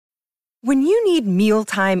When you need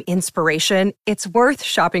mealtime inspiration, it's worth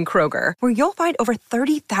shopping Kroger, where you'll find over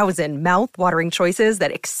 30,000 mouth-watering choices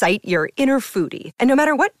that excite your inner foodie. And no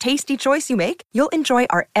matter what tasty choice you make, you'll enjoy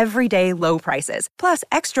our everyday low prices, plus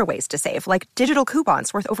extra ways to save, like digital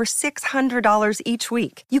coupons worth over $600 each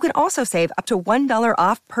week. You can also save up to $1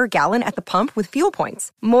 off per gallon at the pump with fuel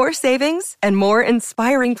points. More savings and more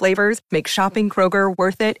inspiring flavors make shopping Kroger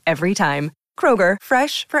worth it every time. Kroger,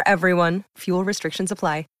 fresh for everyone. Fuel restrictions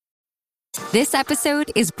apply. This episode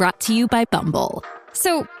is brought to you by Bumble.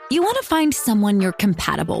 So, you want to find someone you're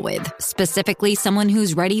compatible with, specifically someone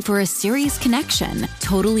who's ready for a serious connection,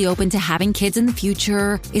 totally open to having kids in the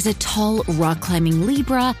future, is a tall, rock-climbing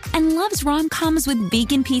Libra, and loves rom-coms with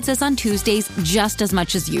vegan pizzas on Tuesdays just as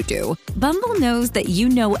much as you do. Bumble knows that you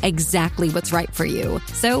know exactly what's right for you.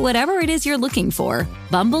 So whatever it is you're looking for,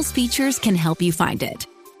 Bumble's features can help you find it.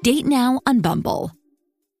 Date now on Bumble.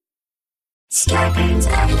 Scarpins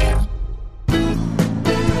Avenue.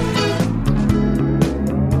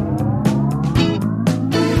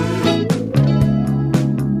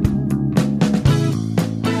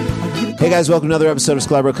 Hey guys, welcome to another episode of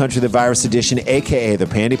Scalabro Country, the virus edition, a.k.a. the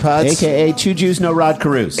Pandy Pods. A.k.a. Two Jews, No Rod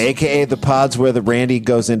Carews. A.k.a. the pods where the Randy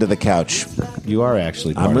goes into the couch. You are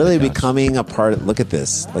actually part I'm really of the couch. becoming a part of, look at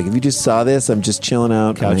this. Like if you just saw this, I'm just chilling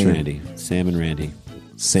out. Couch Randy. Sam and Randy.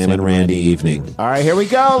 Sam and Randy evening. All right, here we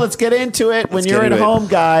go. Let's get into it. When Let's you're get at into it. home,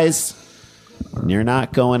 guys, and you're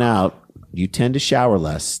not going out, you tend to shower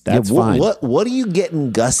less. That's fine. What are you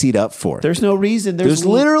getting gussied up for? There's no reason. There's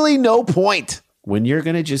literally no point. When you're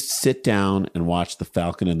going to just sit down and watch The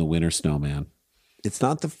Falcon and the Winter Snowman. It's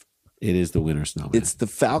not the... It is the Winter Snowman. It's the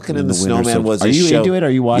Falcon And and the the Winter Snowman was Are a you show. into it? Are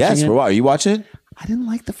you watching yes, it? Are you watching it? I didn't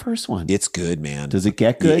like the first one. It's good, man. Does it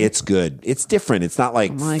get good? It's good. It's different. It's not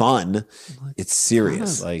like fun. It's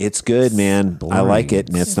serious. Like, it's good, man. boring. I like it,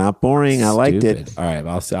 and it's not boring. I liked Stupid. it. All right,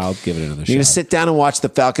 I'll give it another You're shot. gonna sit down and watch The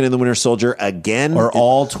Falcon and the Winter Soldier again, Or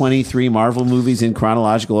all 23 Marvel movies in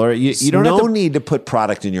chronological order. You don't no have to, need to put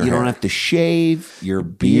product in your you hair. don't have to shave your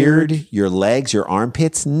beard, your legs, your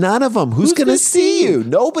armpits. None of them. Who's gonna see you?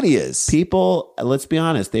 Nobody is. People, let's be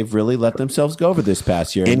honest, they've really let themselves go over this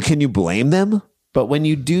past year. And can you blame them? But when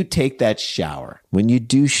you do take that shower, When you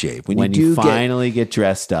do shave, when when you you do finally get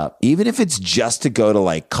dressed up, even if it's just to go to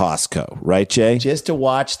like Costco, right, Jay? just to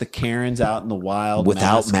watch the Karens out in the wild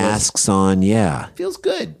Without maskless, masks on, yeah. feels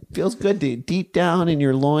good. Feels good to deep down in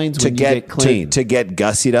your loins To when you get clean. to get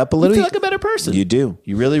gussied up a you little. feel like a better person. You do.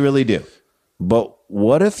 You really, really do. But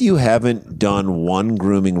what if you haven't done one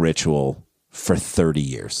grooming ritual for 30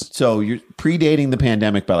 years? So you're predating the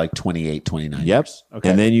pandemic by like 28, 29 years. Okay.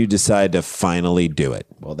 And then you decide to finally do it.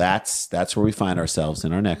 Well, that's where we find ourselves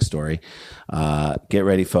in our next story. Get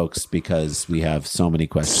ready, folks, because we have so many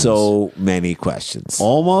questions. So many questions.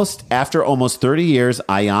 After almost 30 years,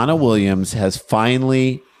 Ayanna Williams has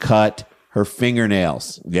finally cut her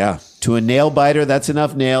fingernails. Yeah. To a nail biter, that's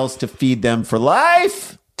enough nails to feed them for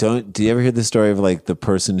life. Do you ever hear the story of like the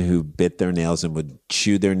person who bit their nails and would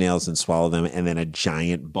chew their nails and swallow them, and then a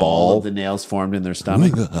giant All ball? of the nails formed in their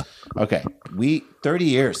stomach. Okay. 30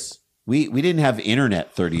 years. We didn't have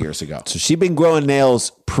internet 30 years ago. So she'd been growing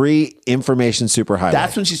nails pre-information superhighway.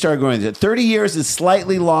 That's when she started growing. 30 years is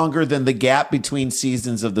slightly longer than the gap between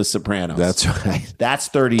seasons of The Sopranos. That's right. That's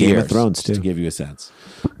 30 Game years. of Thrones, too. To give you a sense.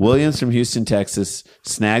 Williams from Houston, Texas,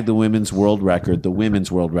 snagged the women's world record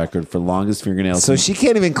for longest fingernails. So she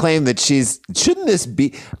can't even claim that shouldn't this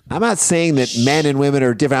be, I'm not saying that men and women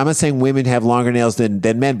are different. I'm not saying women have longer nails than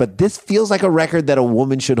men, but this feels like a record that a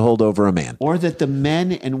woman should hold over a man. Or that the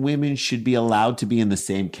men and women should be allowed to be in the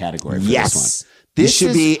same category for Yes. this one. This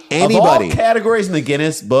should be anybody. Of all categories in the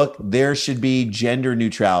Guinness book, there should be gender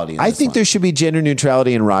neutrality. I think there should be gender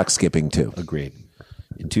neutrality in rock skipping too. Agreed.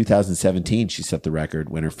 In 2017, she set the record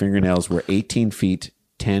when her fingernails were 18 feet,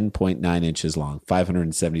 10.9 inches long,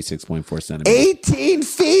 576.4 centimeters. 18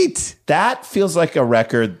 feet. That feels like a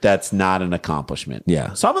record that's not an accomplishment.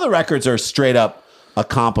 Yeah. Some of the records are straight up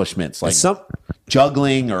accomplishments, like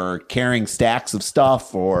juggling or carrying stacks of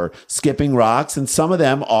stuff or skipping rocks. And some of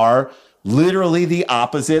them are literally the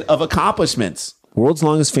opposite of accomplishments. World's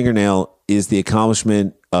longest fingernail is the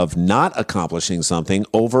accomplishment of not accomplishing something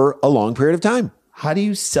over a long period of time. How do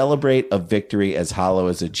you celebrate a victory as hollow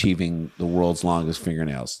as achieving the world's longest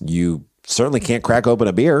fingernails? You certainly can't crack open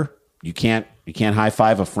a beer. You can't high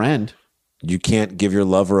five a friend. You can't give your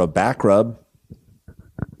lover a back rub.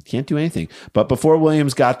 Can't do anything. But before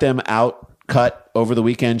Williams got them out cut over the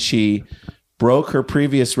weekend, she broke her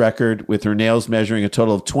previous record with her nails measuring a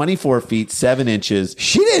total of 24 feet, 7 inches.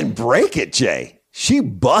 She didn't break it, Jay. She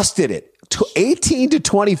busted it. 18 to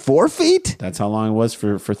 24 feet? That's how long it was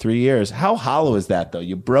for 3 years. How hollow is that, though?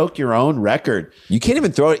 You broke your own record. You can't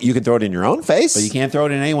even throw it. You can throw it in your own face. But you can't throw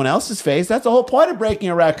it in anyone else's face. That's the whole point of breaking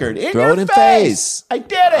a record. Throw it in face. I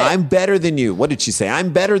did it. I'm better than you. What did she say?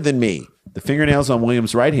 I'm better than me. The fingernails on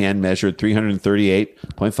Williams' right hand measured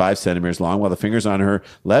 338.5 centimeters long, while the fingers on her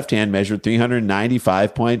left hand measured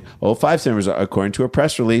 395.05 centimeters, according to a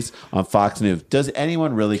press release on Fox News. Does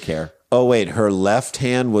anyone really care? Oh, wait. Her left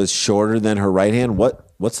hand was shorter than her right hand?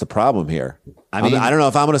 What's the problem here? I don't know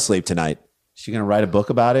if I'm going to sleep tonight. Is she going to write a book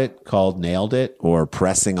about it called Nailed It? Or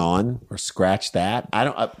Pressing On? Or Scratch That?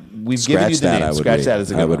 We've Scratch given you the that, name. Scratch That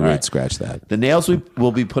is a good one. I would All read right. Scratch That. The nails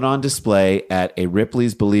will be put on display at a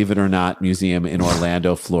Ripley's Believe It or Not museum in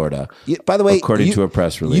Orlando, Florida. By the way, according to a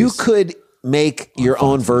press release. You could make your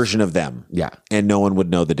own version of them. Yeah. And no one would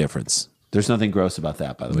know the difference. There's nothing gross about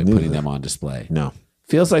that, by the way, putting them on display. No.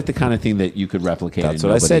 Feels like the kind of thing that you could replicate. That's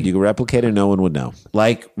what I said. You could replicate it, no one would know.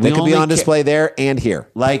 Like they could be on display there and here.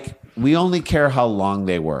 Like we only care how long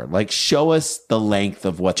they were. Like show us the length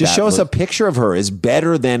of what. Just show us a picture of her is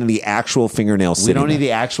better than the actual fingernails. We don't need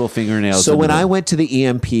the actual fingernails. So when I went to the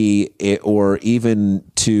EMP, or even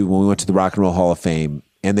when we went to the Rock and Roll Hall of Fame,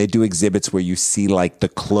 and they do exhibits where you see like the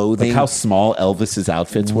clothing, like how small Elvis's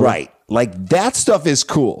outfits were, right? Like that stuff is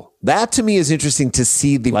cool. That to me is interesting to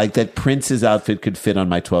see like that Prince's outfit could fit on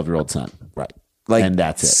my 12-year-old son. Right. Like, and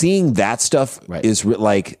that's it. Seeing that stuff is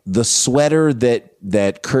like the sweater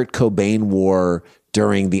that Kurt Cobain wore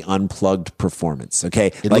during the Unplugged performance.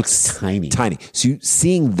 Okay. It looks tiny. So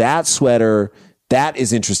seeing that sweater, that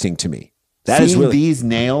is interesting to me. That seeing is really, these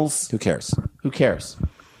nails. Who cares?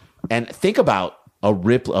 And think about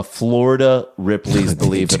a Florida Ripley's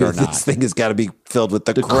Believe It or Not. This thing has got to be filled with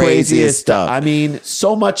the craziest stuff. I mean,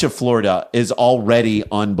 so much of Florida is already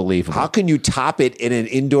unbelievable. How can you top it in an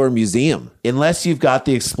indoor museum? Unless you've got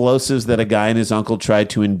the explosives that a guy and his uncle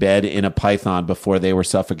tried to embed in a python before they were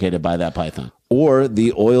suffocated by that python. Or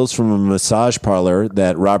the oils from a massage parlor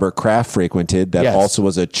that Robert Kraft frequented that also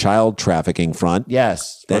was a child trafficking front.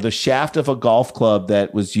 Yes. Or the shaft of a golf club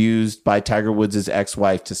that was used by Tiger Woods'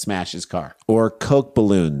 ex-wife to smash his car. Or Coke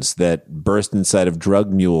balloons that burst inside of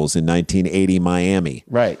drug mules in 1980 Miami.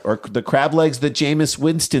 Right. Or the crab legs that Jameis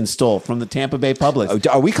Winston stole from the Tampa Bay Public.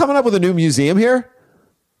 Are we coming up with a new museum here?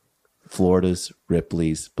 Florida's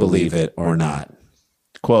Ripley's Believe It or Not.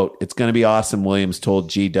 Quote, it's going to be awesome, Williams told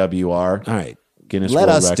GWR. All right. Guinness Let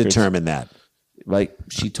World us Records. determine that. Like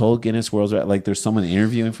she told Guinness World Records, like there's someone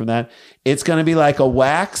interviewing from that. It's going to be like a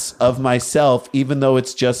wax of myself, even though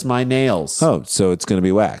it's just my nails. Oh, so it's going to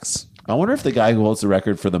be wax. I wonder if the guy who holds the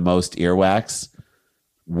record for the most earwax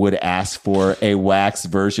would ask for a wax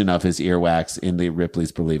version of his earwax in the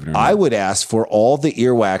Ripley's Believe It or Not. I would ask for all the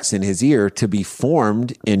earwax in his ear to be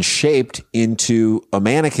formed and shaped into a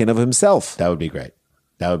mannequin of himself. That would be great.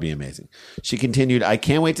 That would be amazing. She continued, I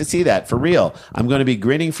can't wait to see that. For real. I'm going to be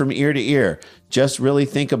grinning from ear to ear. Just really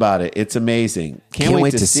think about it. It's amazing. Can't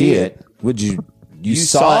wait to see it. Would you? You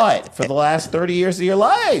saw it for the last 30 years of your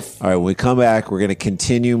life. All right, when we come back, we're going to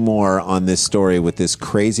continue more on this story with this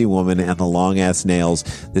crazy woman and the long-ass nails.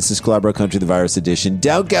 This is Club Rock Country, the Virus Edition.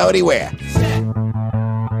 Don't go anywhere.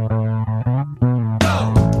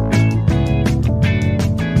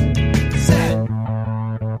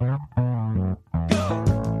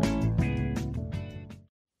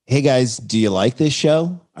 Hey guys, do you like this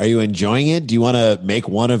show? Are you enjoying it? Do you want to make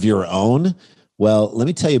one of your own? Well, let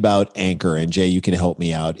me tell you about Anchor, and Jay, you can help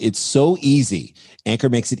me out. It's so easy. Anchor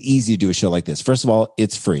makes it easy to do a show like this. First of all,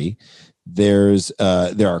 it's free. There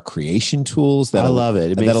are creation tools that I love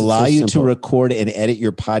it. That allow you to record and edit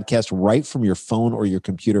your podcast right from your phone or your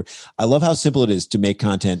computer. I love how simple it is to make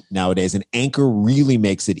content nowadays, and Anchor really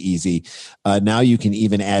makes it easy. Now you can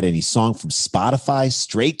even add any song from Spotify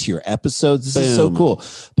straight to your episodes. This is so cool.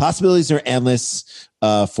 Possibilities are endless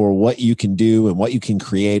for what you can do and what you can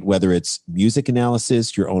create, whether it's music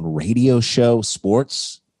analysis, your own radio show,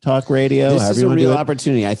 sports talk radio. This is a real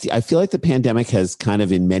opportunity. I feel like the pandemic has kind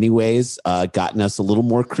of in many ways gotten us a little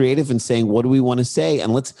more creative in saying, what do we want to say?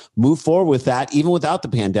 And let's move forward with that, even without the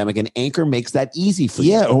pandemic. And Anchor makes that easy for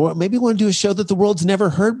you. Yeah, or maybe you want to do a show that the world's never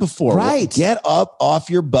heard before. Right. Get up off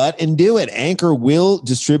your butt and do it. Anchor will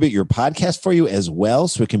distribute your podcast for you as well,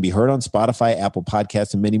 so it can be heard on Spotify, Apple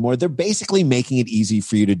Podcasts, and many more. They're basically making it easy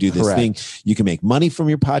for you to do this thing. You can make money from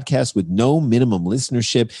your podcast with no minimum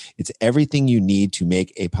listenership. It's everything you need to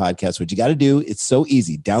make a podcast. What you got to do, it's so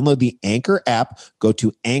easy. Download the Anchor app, go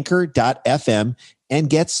to anchor.fm and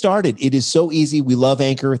get started. It is so easy. We love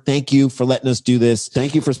Anchor. Thank you for letting us do this.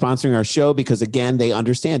 Thank you for sponsoring our show because, again, they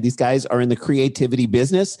understand these guys are in the creativity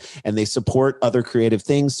business and they support other creative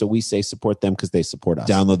things. So we say support them because they support us.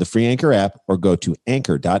 Download the free Anchor app or go to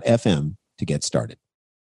anchor.fm to get started.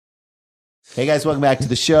 Hey guys, welcome back to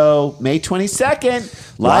the show. May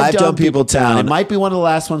 22nd, Live Dumb People Town. It might be one of the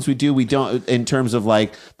last ones we do. We don't, in terms of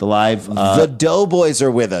like the live. The Doughboys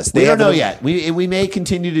are with us. We don't know yet. We may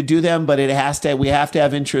continue to do them, but we have to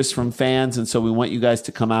have interest from fans, and so we want you guys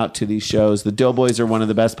to come out to these shows. The Doughboys are one of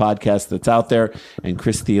the best podcasts that's out there, and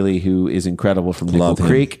Chris Thiele, who is incredible from Nickel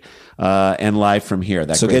Creek. And live from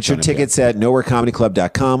here. So get your tickets at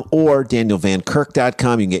nowherecomedyclub.com or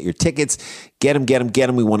danielvankirk.com. You can get your tickets. Get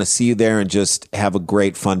them. We want to see you there and just have a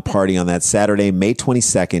great fun party on that Saturday, May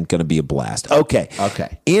 22nd. Going to be a blast. Okay.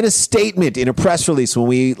 In a statement, in a press release, when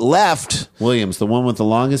we left, Williams, the one with the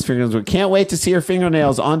longest fingernails, we can't wait to see her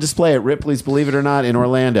fingernails on display at Ripley's Believe It or Not in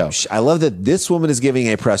Orlando. I love that this woman is giving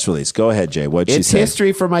a press release. Go ahead, Jay. What'd she say? It's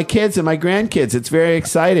history for my kids and my grandkids. It's very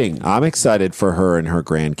exciting. I'm excited for her and her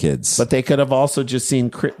grandkids. But they could have also just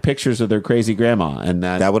seen pictures of their crazy grandma, and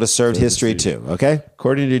that would have served history too. Okay.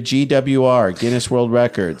 According to GWR, Guinness World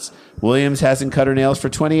Records, Williams hasn't cut her nails for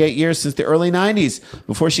 28 years since the early 90s.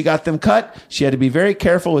 Before she got them cut, she had to be very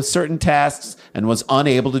careful with certain tasks and was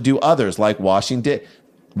unable to do others, like washing dishes.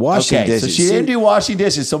 So she didn't do washing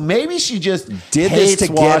dishes. So maybe she just did hates this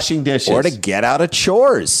to washing dishes or to get out of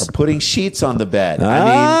chores or putting sheets on the bed. I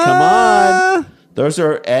mean, come on. Those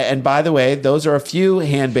are, and by the way, those are a few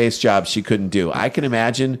hand-based jobs she couldn't do. I can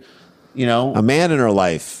imagine, a man in her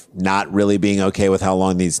life not really being okay with how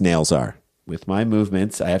long these nails are. With my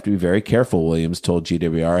movements, I have to be very careful, Williams told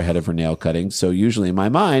GWR ahead of her nail cutting. So usually in my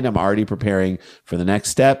mind, I'm already preparing for the next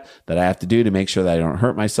step that I have to do to make sure that I don't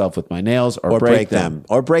hurt myself with my nails or break them.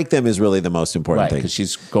 Or break them is really the most important thing. Because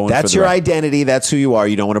she's going That's your identity. That's who you are.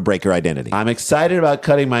 You don't want to break your identity. I'm excited about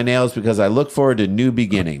cutting my nails because I look forward to new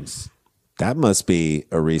beginnings. That must be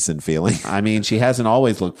a recent feeling. I mean, she hasn't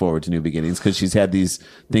always looked forward to new beginnings because she's had these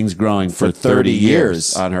things growing for 30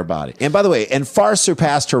 years on her body. And by the way, and far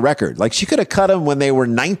surpassed her record. Like she could have cut them when they were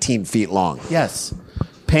 19 feet long. Yes.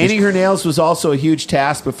 Painting her nails was also a huge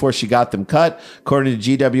task before she got them cut. According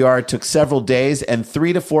to GWR, it took several days and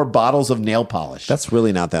 3 to 4 bottles of nail polish. That's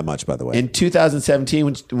really not that much, by the way. In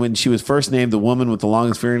 2017, when she was first named the woman with the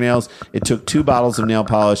longest fingernails, it took 2 bottles of nail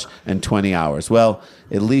polish and 20 hours. Well,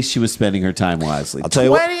 at least she was spending her time wisely. 20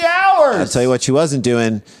 hours! I'll tell you what she wasn't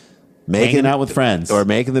doing. Hanging out with friends. Or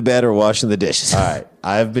making the bed or washing the dishes. All right.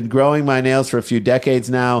 I've been growing my nails for a few decades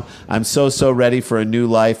now. I'm so ready for a new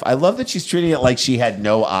life. I love that she's treating it like she had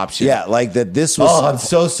no option. Yeah, like that this was... Oh, I'm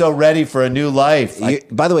so ready for a new life.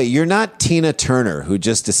 By the way, you're not Tina Turner who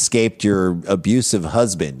just escaped your abusive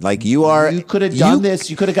husband. Like you are... You could have done this.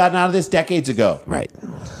 You could have gotten out of this decades ago. Right.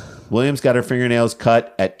 Williams got her fingernails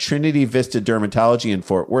cut at Trinity Vista Dermatology in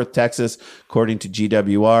Fort Worth, Texas, according to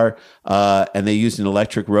GWR, and they used an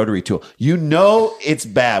electric rotary tool. It's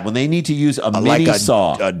bad when they need to use a mini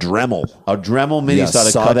saw. A Dremel. A Dremel mini saw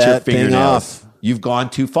to cut your fingernails. You've gone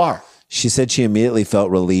too far. She said she immediately felt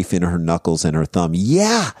relief in her knuckles and her thumb.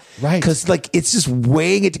 Yeah. Right. Because it's just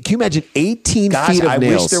weighing it. Can you imagine 18 feet of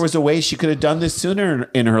nails? I wish there was a way she could have done this sooner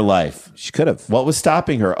in her life. She could have. What was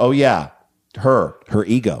stopping her? Oh, yeah. Her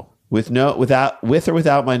ego. With or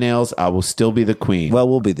without my nails, I will still be the queen. Well,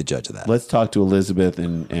 we'll be the judge of that. Let's talk to Elizabeth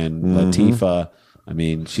and Latifah. I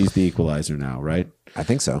mean, she's the equalizer now, right? I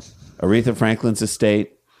think so. Aretha Franklin's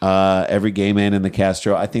estate, every gay man in the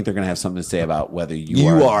Castro. I think they're going to have something to say about whether you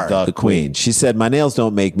are the queen. She said, my nails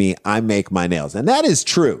don't make me, I make my nails. And that is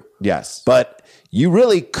true. Yes. But you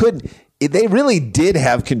really couldn't. They really did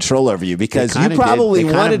have control over you because you probably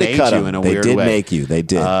wanted to cut them. They did make you. They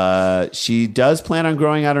did. She does plan on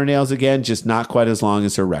growing out her nails again, just not quite as long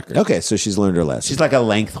as her record. Okay, so she's learned her lesson. She's like a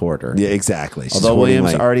length hoarder. Yeah, exactly. Although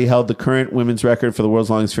Williams already held the current women's record for the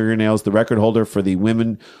world's longest fingernails, the record holder for the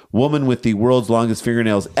woman with the world's longest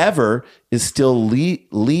fingernails ever is still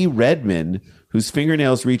Lee Redmond, whose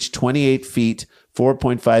fingernails reached 28 feet,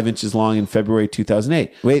 4.5 inches long in February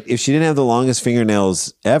 2008. Wait, if she didn't have the longest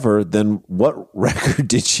fingernails ever, then what record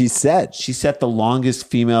did she set? She set the longest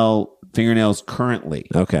female fingernails currently.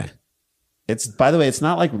 Okay. By the way, it's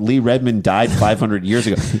not like Lee Redmond died 500 years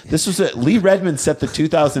ago. Lee Redmond set the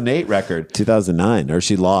 2008 record. 2009, or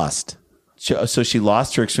she lost. So she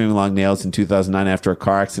lost her extremely long nails in 2009 after a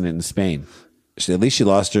car accident in Spain. At least she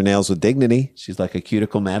lost her nails with dignity. She's like a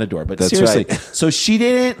cuticle matador. But that's seriously, right. So she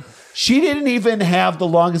didn't even have the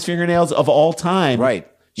longest fingernails of all time. Right.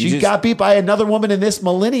 She got beat by another woman in this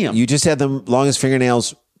millennium. You just had the longest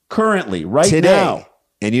fingernails currently, right today, now.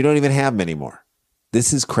 And you don't even have them anymore.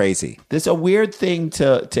 This is crazy. This is a weird thing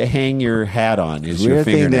to hang your hat on. Is your Weird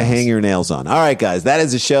thing fingernails. to hang your nails on. All right, guys, that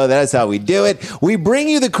is the show. That is how we do it. We bring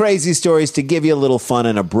you the crazy stories to give you a little fun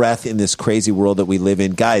and a breath in this crazy world that we live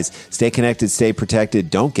in. Guys, stay connected, stay protected,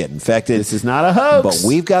 don't get infected. This is not a hoax. But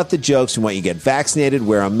we've got the jokes. We want you to get vaccinated,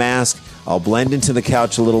 wear a mask. I'll blend into the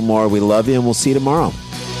couch a little more. We love you, and we'll see you tomorrow.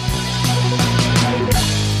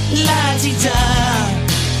 La-ti-da,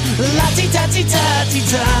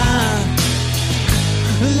 la-ti-da-ti-da-ti-da,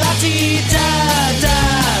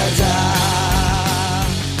 la-ti-da-da-da.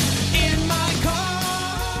 In my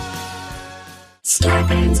car.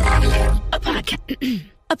 Starbane's Audio,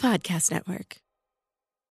 a podcast network.